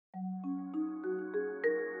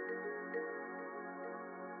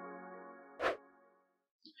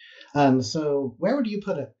And so where would you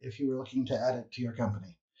put it if you were looking to add it to your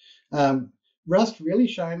company? Um, Rust really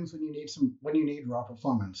shines when you need raw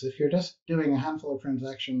performance. If you're just doing a handful of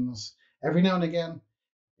transactions every now and again,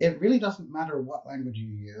 it really doesn't matter what language you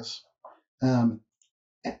use. Um,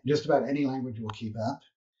 just about any language will keep up.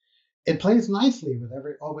 It plays nicely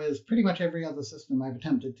with pretty much every other system I've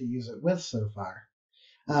attempted to use it with so far.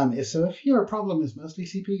 So if your problem is mostly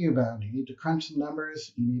CPU bound, you need to crunch some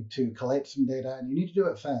numbers, you need to collate some data, and you need to do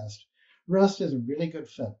it fast, Rust is a really good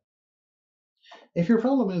fit. If your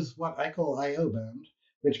problem is what I call I/O bound,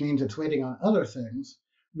 which means it's waiting on other things,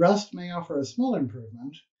 Rust may offer a small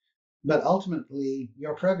improvement, but ultimately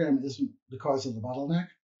your program isn't the cause of the bottleneck.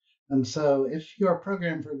 And so if your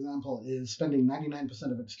program, for example, is spending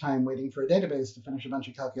 99% of its time waiting for a database to finish a bunch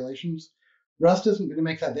of calculations, Rust isn't going to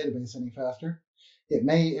make that database any faster. It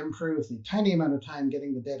may improve the tiny amount of time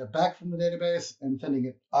getting the data back from the database and sending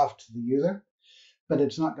it off to the user, but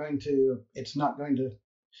it's not going to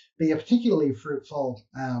be a particularly fruitful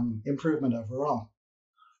improvement overall.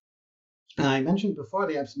 I mentioned before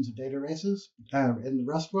the absence of data races. In the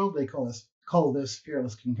Rust world, they call this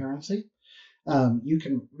fearless concurrency. You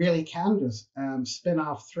can just spin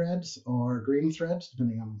off threads or green threads,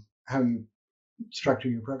 depending on how you structure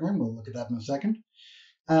your program. We'll look at that in a second.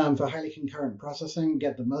 For highly concurrent processing,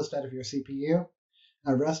 get the most out of your CPU.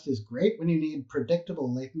 Rust is great when you need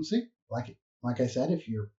predictable latency, like I said, if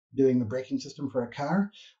you're doing the braking system for a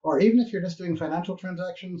car, or even if you're just doing financial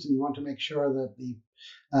transactions and you want to make sure that the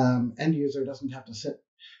end user doesn't have to sit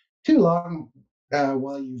too long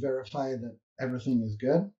while you verify that everything is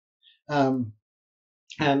good. And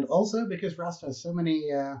also because Rust has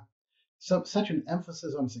such an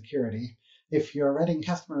emphasis on security, if you're writing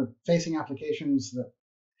customer-facing applications that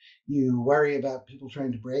you worry about people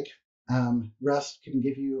trying to break, Rust can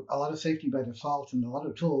give you a lot of safety by default and a lot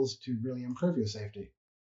of tools to really improve your safety.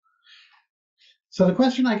 So the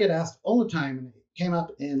question I get asked all the time, and it came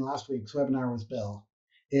up in last week's webinar with Bill,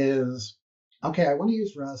 is, okay, I want to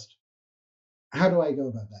use Rust. How do I go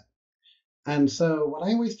about that? And so what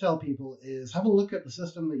I always tell people is have a look at the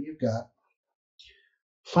system that you've got,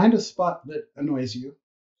 find a spot that annoys you.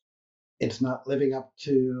 It's not living up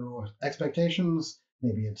to expectations.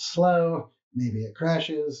 Maybe it's slow. Maybe it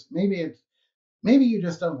crashes. Maybe you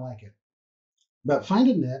just don't like it. But find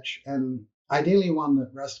a niche, and ideally one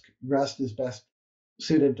that Rust is best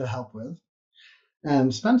suited to help with.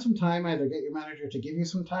 And spend some time, either get your manager to give you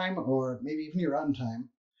some time or maybe even your own time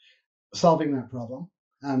solving that problem.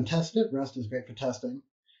 Test it. Rust is great for testing.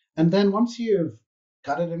 And then once you've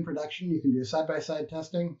got it in production, you can do side-by-side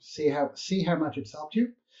testing, see how much it's helped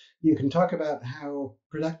you. You can talk about how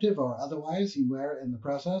productive or otherwise you were in the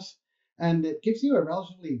process. And it gives you a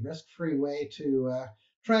relatively risk-free way to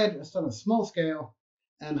try it just on a small scale.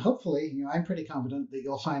 And hopefully, I'm pretty confident that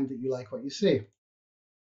you'll find that you like what you see.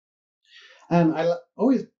 And I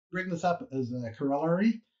always bring this up as a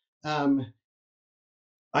corollary.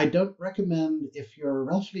 I don't recommend, if you're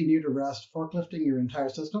relatively new to Rust, forklifting your entire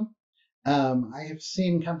system. I have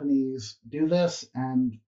seen companies do this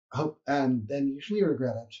and then usually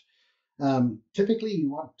regret it. Typically,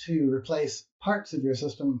 you want to replace parts of your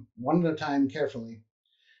system one at a time carefully.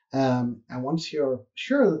 And once you're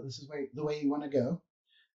sure that this is the way you want to go,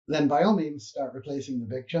 then by all means start replacing the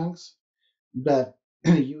big chunks. But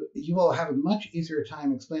you will have a much easier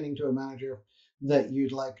time explaining to a manager that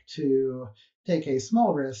you'd like to take a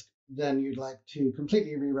small risk than you'd like to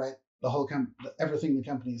completely rewrite everything the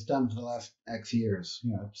company has done for the last X years.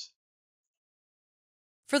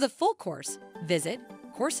 For the full course, visit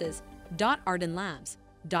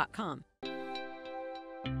courses.ardenlabs.com.